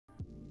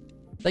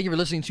Thank you for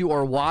listening to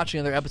or watching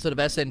another episode of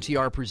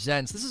SNTR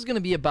Presents. This is going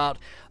to be about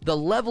the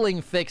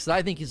leveling fix that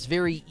I think is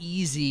very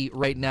easy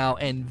right now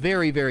and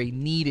very, very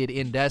needed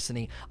in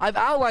Destiny. I've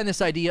outlined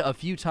this idea a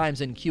few times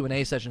in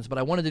Q&A sessions, but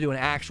I wanted to do an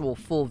actual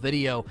full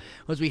video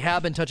because we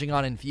have been touching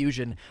on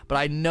Infusion, but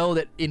I know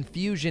that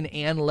Infusion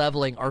and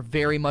leveling are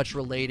very much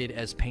related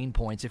as pain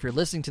points. If you're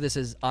listening to this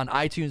as on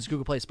iTunes,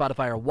 Google Play,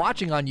 Spotify, or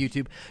watching on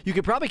YouTube, you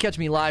could probably catch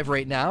me live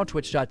right now,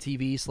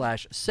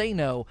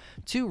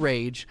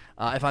 twitch.tv/sayno2rage.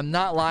 If I'm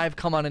not live,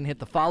 come on and hit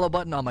the follow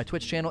button on my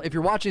Twitch channel. If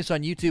you're watching this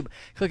on YouTube,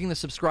 clicking the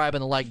subscribe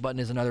and the like button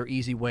is another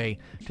easy way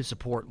to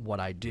support what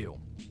I do.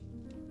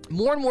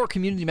 More and more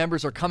community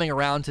members are coming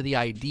around to the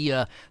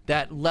idea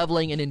that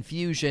leveling and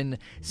infusion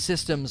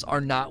systems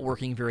are not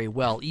working very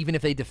well. Even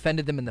if they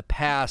defended them in the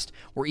past,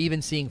 we're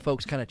even seeing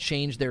folks kind of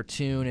change their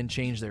tune and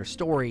change their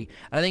story.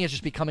 And I think it's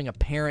just becoming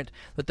apparent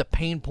that the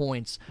pain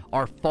points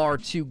are far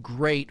too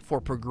great for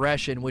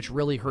progression, which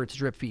really hurts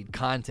drip feed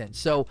content.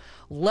 So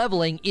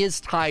leveling is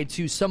tied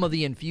to some of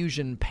the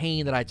infusion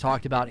pain that I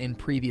talked about in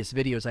previous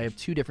videos. I have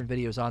two different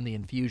videos on the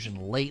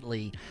infusion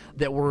lately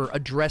that were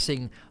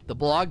addressing the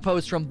blog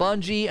post from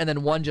Bungie, and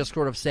then one just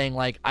sort of saying,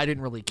 like, I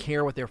didn't really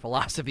care what their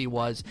philosophy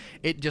was.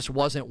 It just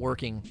wasn't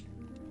working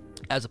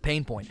as a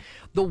pain point.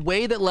 The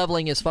way that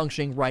leveling is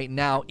functioning right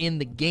now in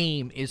the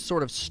game is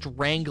sort of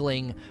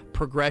strangling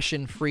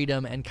progression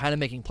freedom and kind of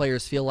making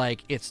players feel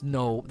like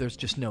there's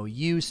just no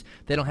use.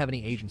 They don't have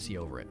any agency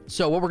over it.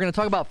 So what we're going to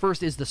talk about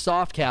first is the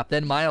soft cap,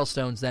 then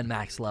milestones, then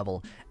max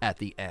level at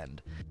the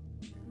end.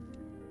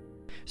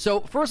 So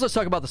first, let's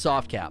talk about the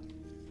soft cap.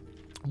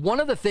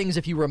 One of the things,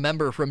 if you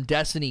remember from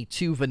Destiny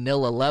 2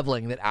 vanilla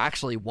leveling that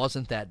actually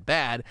wasn't that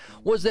bad,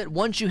 was that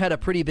once you had a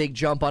pretty big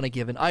jump on a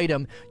given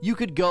item, you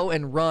could go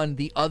and run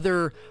the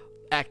other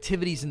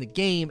activities in the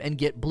game and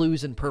get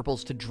blues and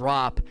purples to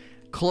drop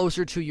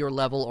closer to your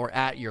level or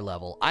at your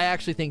level. I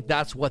actually think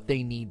that's what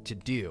they need to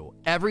do.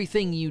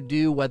 Everything you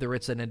do, whether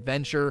it's an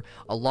adventure,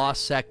 a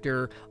lost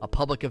sector, a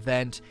public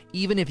event,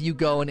 even if you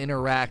go and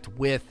interact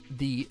with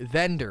the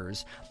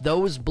vendors,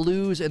 those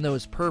blues and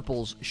those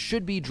purples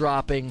should be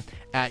dropping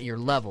at your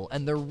level.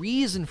 And the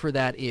reason for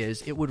that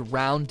is it would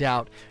round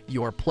out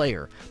your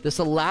player. This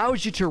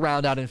allows you to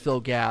round out and fill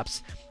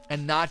gaps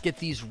and not get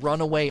these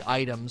runaway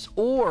items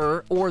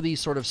or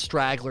these sort of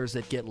stragglers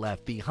that get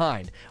left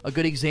behind. A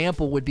good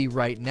example would be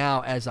right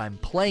now as I'm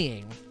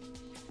playing.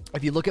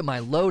 If you look at my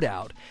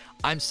loadout,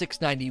 I'm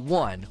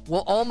 691.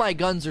 Well, all my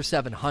guns are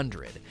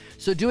 700.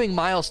 So doing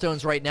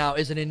milestones right now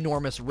is an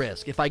enormous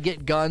risk. If I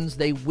get guns,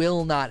 they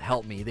will not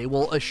help me. They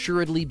will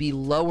assuredly be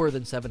lower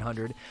than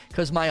 700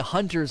 because my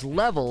hunter's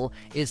level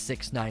is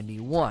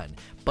 691.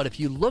 But if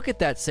you look at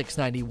that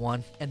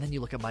 691 and then you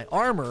look at my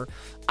armor,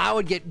 I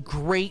would get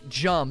great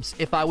jumps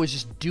if I was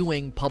just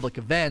doing public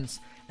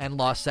events and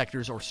lost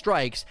sectors or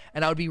strikes,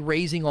 and I would be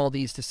raising all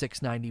these to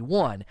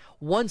 691.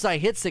 Once I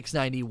hit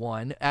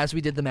 691, as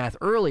we did the math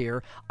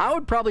earlier, I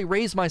would probably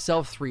raise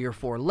myself 3 or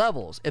 4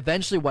 levels.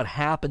 Eventually what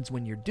happens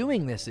when you're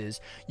doing this is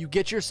you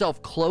get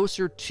yourself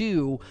closer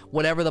to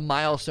whatever the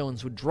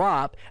milestones would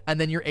drop, and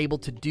then you're able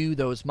to do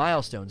those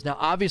milestones. Now,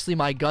 obviously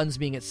my guns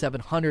being at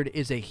 700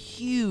 is a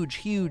huge,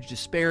 huge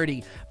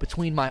disparity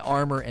between my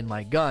armor and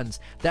my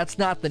guns. That's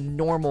not the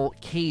normal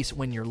case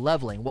when you're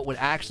leveling. What would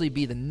actually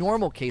be the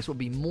normal case, would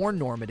be more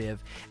normative,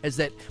 is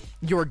that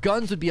your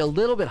guns would be a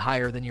little bit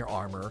higher than your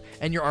armor,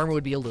 and your armor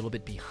would be a little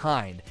bit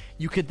behind.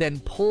 You could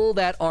then pull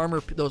that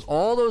armor,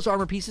 all those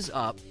armor pieces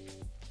up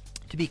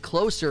to be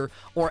closer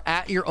or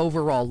at your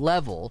overall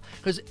level,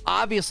 because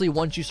obviously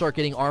once you start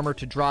getting armor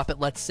to drop at,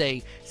 let's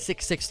say,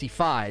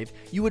 665,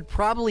 you would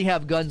probably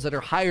have guns that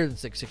are higher than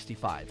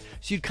 665,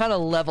 so you'd kind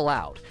of level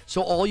out.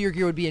 So all your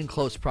gear would be in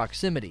close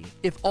proximity.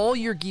 If all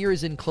your gear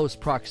is in close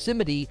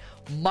proximity,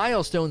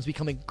 milestones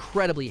become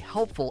incredibly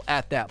helpful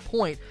at that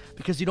point,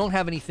 because you don't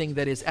have anything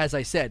that is, as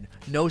I said,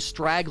 no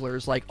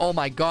stragglers, like, oh,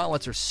 my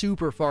gauntlets are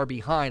super far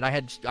behind. I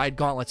had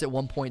gauntlets at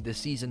one point this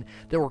season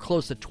that were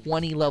close to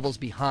 20 levels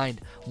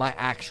behind my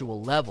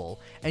actual level.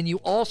 And you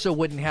also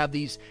wouldn't have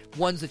these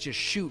ones that just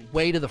shoot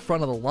way to the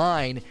front of the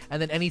line,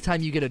 and then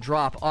anytime you get a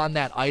drop on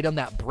that item,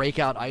 that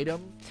breakout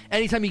item,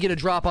 anytime you get a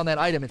drop on that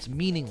item, it's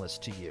meaningless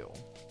to you.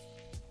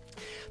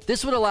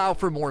 This would allow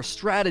for more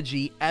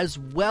strategy as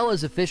well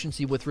as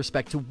efficiency with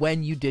respect to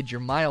when you did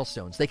your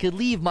milestones. They could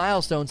leave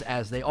milestones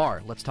as they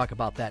are. Let's talk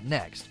about that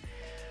next.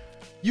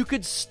 You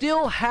could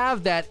still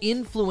have that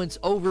influence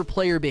over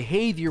player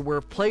behavior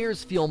where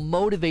players feel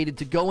motivated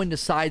to go into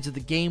sides of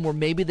the game where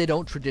maybe they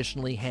don't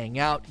traditionally hang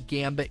out.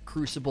 Gambit,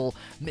 Crucible,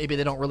 maybe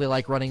they don't really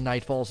like running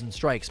Nightfalls and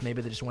Strikes.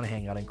 Maybe they just want to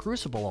hang out in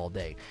Crucible all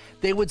day.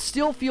 They would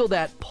still feel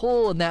that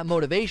pull and that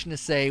motivation to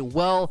say,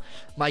 well,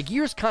 my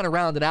gear's kind of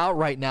rounded out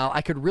right now.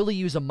 I could really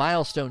use a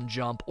milestone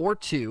jump or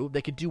two.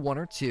 They could do 1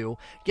 or 2,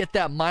 get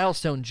that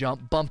milestone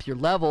jump, bump your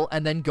level,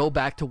 and then go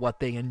back to what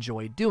they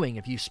enjoy doing.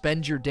 If you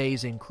spend your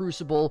days in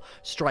Crucible,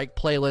 Strike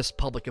playlists,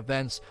 public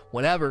events,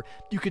 whatever,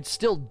 you could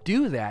still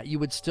do that. You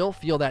would still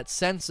feel that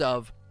sense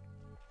of,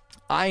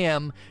 I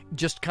am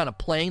just kind of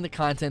playing the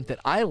content that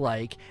I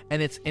like,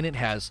 and it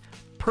has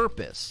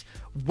purpose.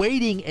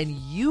 Waiting and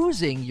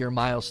using your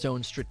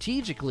milestones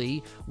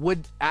strategically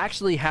would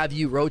actually have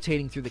you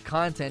rotating through the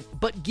content,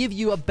 but give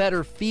you a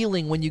better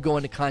feeling when you go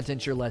into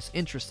content you're less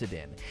interested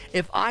in.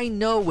 If I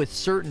know with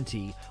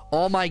certainty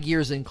all my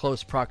gear's in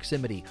close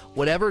proximity,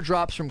 whatever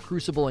drops from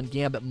Crucible and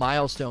Gambit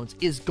milestones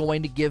is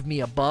going to give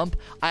me a bump,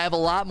 I have a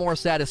lot more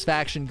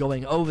satisfaction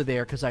going over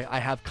there because I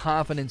have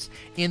confidence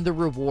in the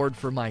reward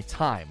for my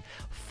time.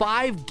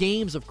 5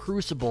 games of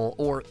Crucible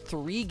or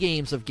 3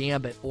 games of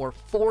Gambit or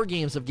 4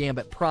 games of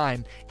Gambit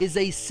Prime is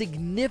a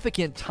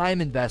significant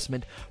time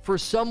investment for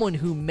someone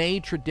who may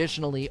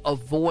traditionally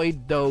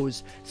avoid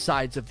those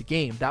sides of the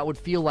game. That would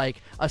feel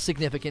like a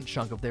significant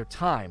chunk of their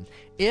time.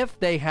 If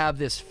they have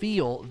this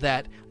feel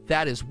that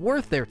that is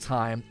worth their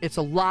time, it's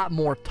a lot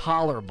more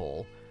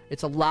tolerable.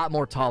 It's a lot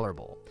more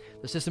tolerable.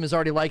 The system is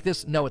already like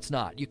this? No, it's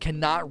not. You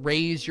cannot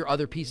raise your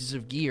other pieces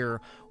of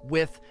gear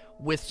with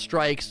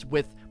strikes,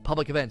 with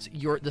public events.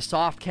 The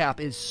soft cap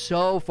is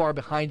so far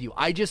behind you.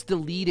 I just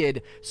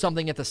deleted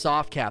something at the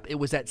soft cap. It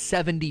was at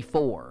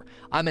 74.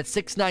 I'm at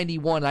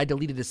 691 and I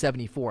deleted to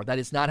 74. That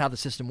is not how the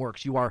system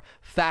works. You are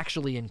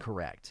factually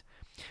incorrect.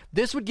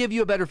 This would give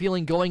you a better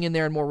feeling going in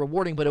there and more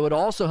rewarding, but it would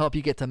also help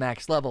you get to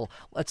max level.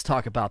 Let's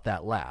talk about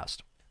that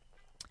last.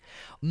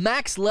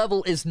 Max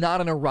level is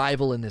not an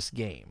arrival in this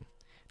game.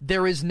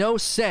 There is no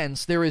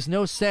sense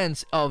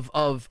of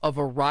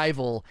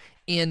arrival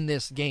in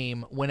this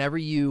game whenever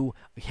you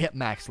hit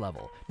max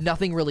level.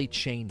 Nothing really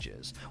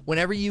changes.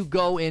 Whenever you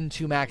go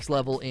into max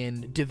level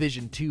in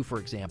Division 2, for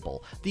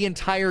example, the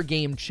entire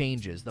game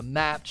changes. The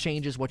map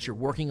changes, what you're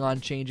working on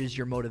changes,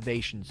 your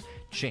motivations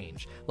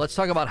change. Let's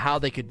talk about how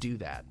they could do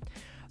that.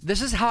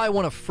 This is how I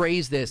want to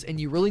phrase this, and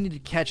you really need to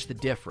catch the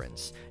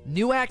difference.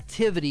 New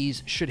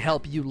activities should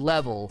help you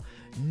level.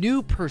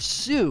 New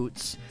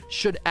pursuits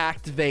should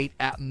activate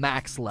at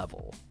max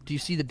level. Do you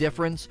see the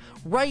difference?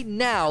 Right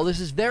now,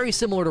 this is very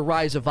similar to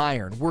Rise of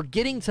Iron. We're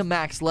getting to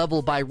max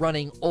level by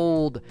running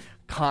old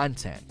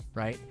content,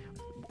 right?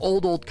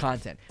 Old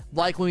content.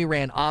 Like when we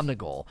ran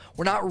Omnigul.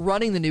 We're not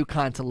running the new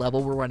content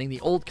level, we're running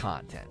the old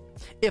content.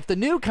 If the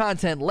new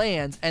content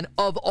lands, and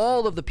of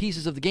all of the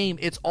pieces of the game,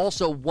 it's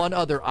also one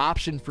other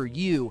option for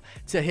you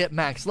to hit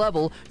max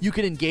level, you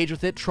can engage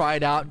with it, try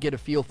it out, get a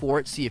feel for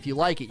it, see if you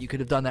like it. You could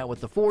have done that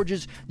with the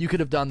Forges. You could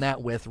have done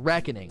that with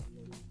Reckoning.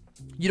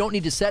 You don't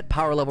need to set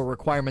power level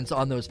requirements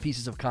on those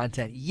pieces of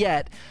content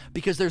yet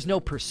because there's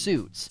no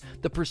pursuits.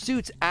 The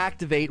pursuits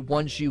activate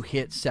once you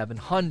hit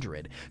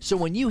 700. So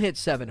when you hit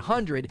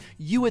 700,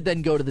 you would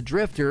then go to the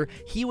Drifter,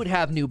 he would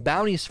have new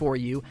bounties for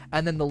you,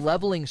 and then the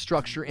leveling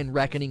structure in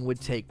Reckoning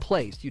would take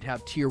place. You'd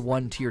have Tier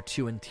 1, Tier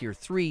 2, and Tier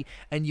 3,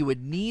 and you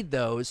would need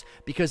those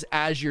because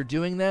as you're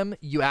doing them,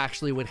 you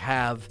actually would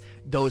have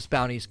those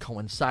bounties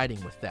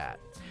coinciding with that.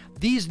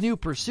 These new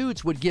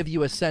pursuits would give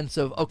you a sense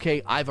of,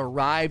 okay, I've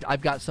arrived,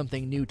 I've got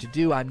something new to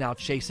do, I'm now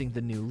chasing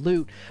the new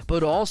loot,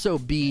 but also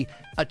be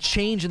a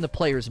change in the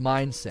player's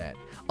mindset.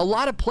 A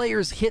lot of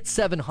players hit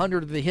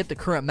 700, they hit the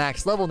current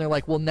max level, and they're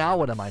like, well, now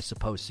what am I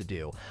supposed to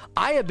do?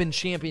 I have been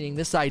championing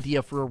this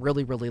idea for a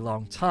really, really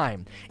long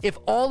time. If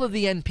all of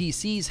the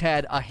NPCs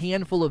had a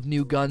handful of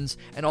new guns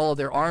and all of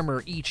their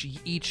armor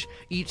each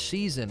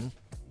season,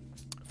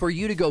 for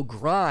you to go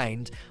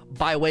grind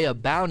by way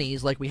of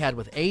bounties like we had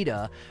with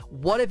Ada,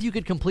 what if you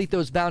could complete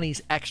those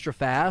bounties extra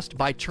fast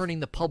by turning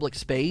the public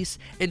space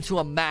into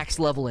a max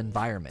level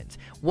environment?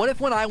 What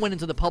if when I went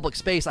into the public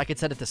space, I could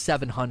set it to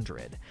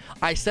 700?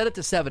 I set it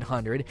to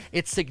 700.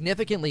 It's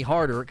significantly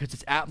harder because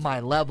it's at my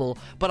level,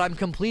 but I'm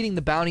completing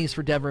the bounties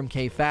for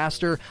DevRMK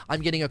faster.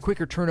 I'm getting a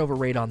quicker turnover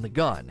rate on the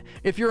gun.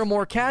 If you're a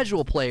more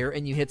casual player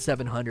and you hit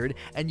 700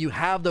 and you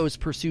have those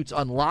pursuits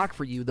unlocked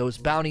for you, those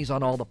bounties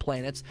on all the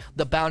planets,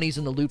 the bounties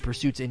and the loot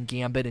pursuits in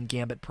Gambit and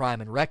Gambit Prime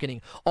and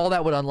Reckoning, all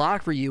that would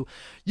unlock for you,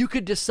 you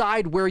could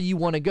decide where you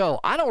want to go.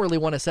 I don't really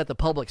want to set the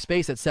public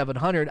space at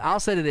 700.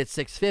 I'll set it at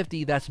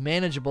 650. That's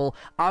manageable.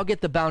 I'll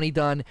get the bounty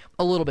done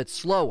a little bit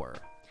slower.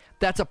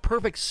 That's a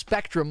perfect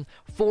spectrum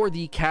for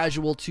the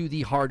casual to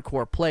the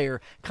hardcore player,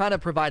 kind of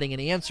providing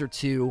an answer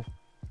to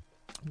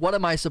what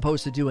am I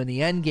supposed to do in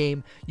the end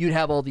game? You'd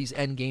have all these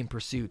end game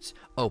pursuits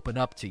open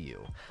up to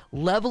you.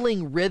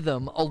 Leveling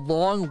rhythm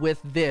along with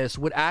this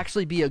would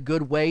actually be a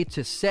good way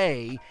to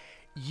say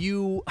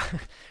you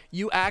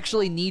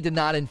actually need to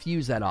not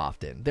infuse that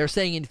often. They're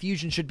saying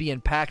infusion should be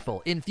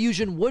impactful.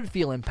 Infusion would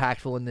feel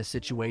impactful in this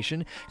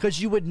situation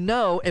because you would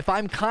know if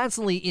I'm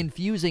constantly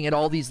infusing at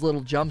all these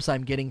little jumps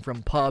I'm getting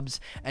from pubs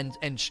and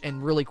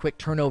really quick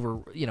turnover,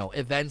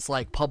 events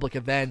like public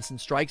events and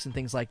strikes and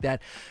things like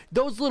that,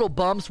 those little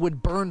bumps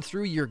would burn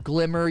through your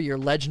glimmer, your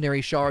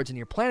legendary shards, and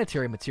your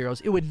planetary materials.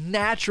 It would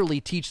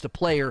naturally teach the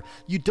player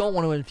you don't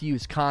want to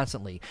infuse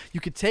constantly. You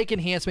could take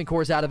enhancement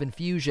cores out of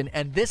infusion,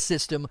 and this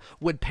system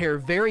would pair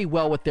very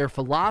well with their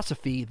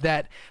philosophy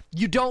that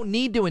you don't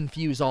need to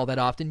infuse all that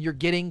often. You're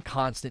getting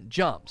constant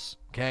jumps,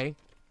 okay?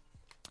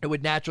 It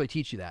would naturally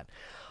teach you that.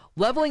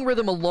 Leveling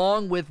rhythm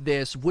along with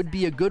this would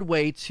be a good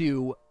way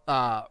to,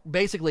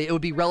 basically, it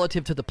would be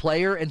relative to the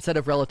player instead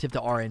of relative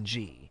to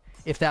RNG.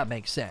 if that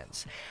makes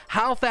sense.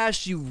 How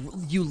fast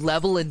you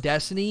level in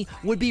Destiny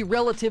would be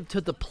relative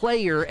to the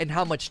player and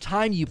how much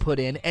time you put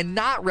in, and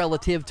not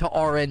relative to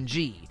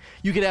RNG.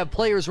 You could have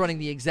players running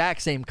the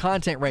exact same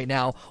content right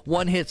now.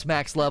 One hits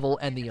max level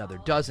and the other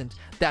doesn't.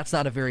 That's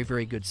not a very,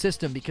 very good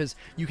system because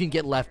you can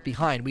get left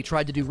behind. We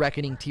tried to do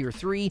Reckoning Tier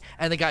 3,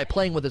 and the guy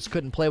playing with us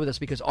couldn't play with us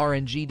because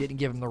RNG didn't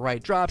give him the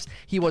right drops.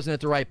 He wasn't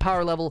at the right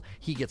power level.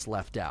 He gets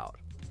left out.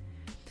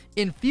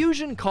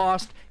 Infusion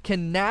cost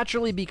can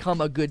naturally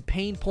become a good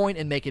pain point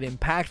and make it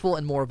impactful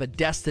and more of a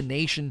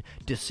destination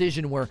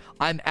decision where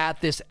I'm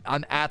at this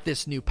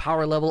new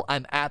power level,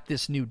 I'm at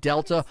this new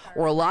delta,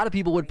 or a lot of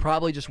people would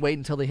probably just wait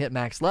until they hit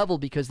max level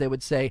because they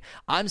would say,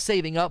 I'm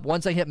saving up.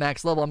 Once I hit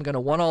max level, I'm going to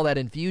want all that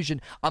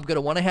infusion. I'm going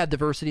to want to have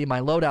diversity in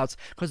my loadouts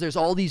because there's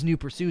all these new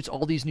pursuits,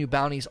 all these new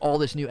bounties, all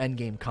this new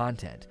endgame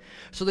content.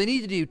 So they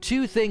need to do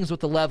two things with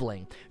the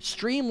leveling.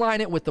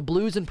 Streamline it with the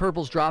blues and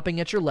purples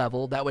dropping at your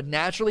level. That would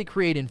naturally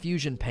create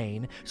infusion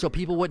pain, so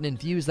people wouldn't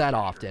infuse that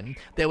often.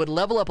 They would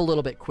level up a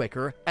little bit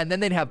quicker, and then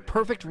they'd have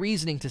perfect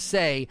reasoning to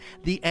say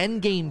the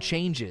end game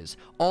changes.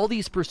 All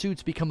these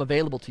pursuits become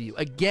available to you.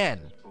 Again,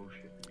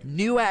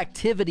 new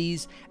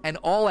activities and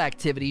all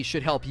activities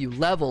should help you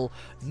level.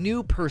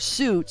 New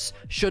pursuits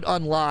should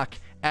unlock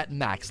at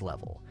max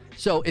level.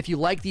 So if you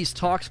like these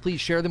talks,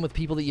 please share them with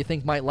people that you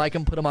think might like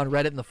them. Put them on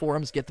Reddit and the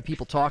forums. Get the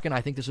people talking.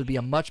 I think this would be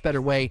a much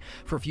better way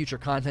for future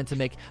content to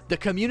make the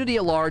community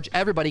at large,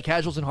 everybody,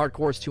 casuals and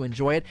hardcores, to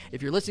enjoy it.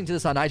 If you're listening to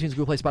this on iTunes,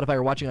 Google Play, Spotify,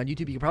 or watching on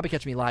YouTube, you can probably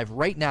catch me live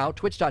right now,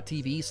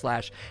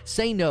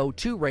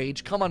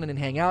 twitch.tv/SayNo2Rage. Come on in and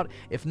hang out.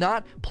 If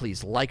not,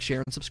 please like,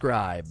 share, and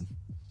subscribe.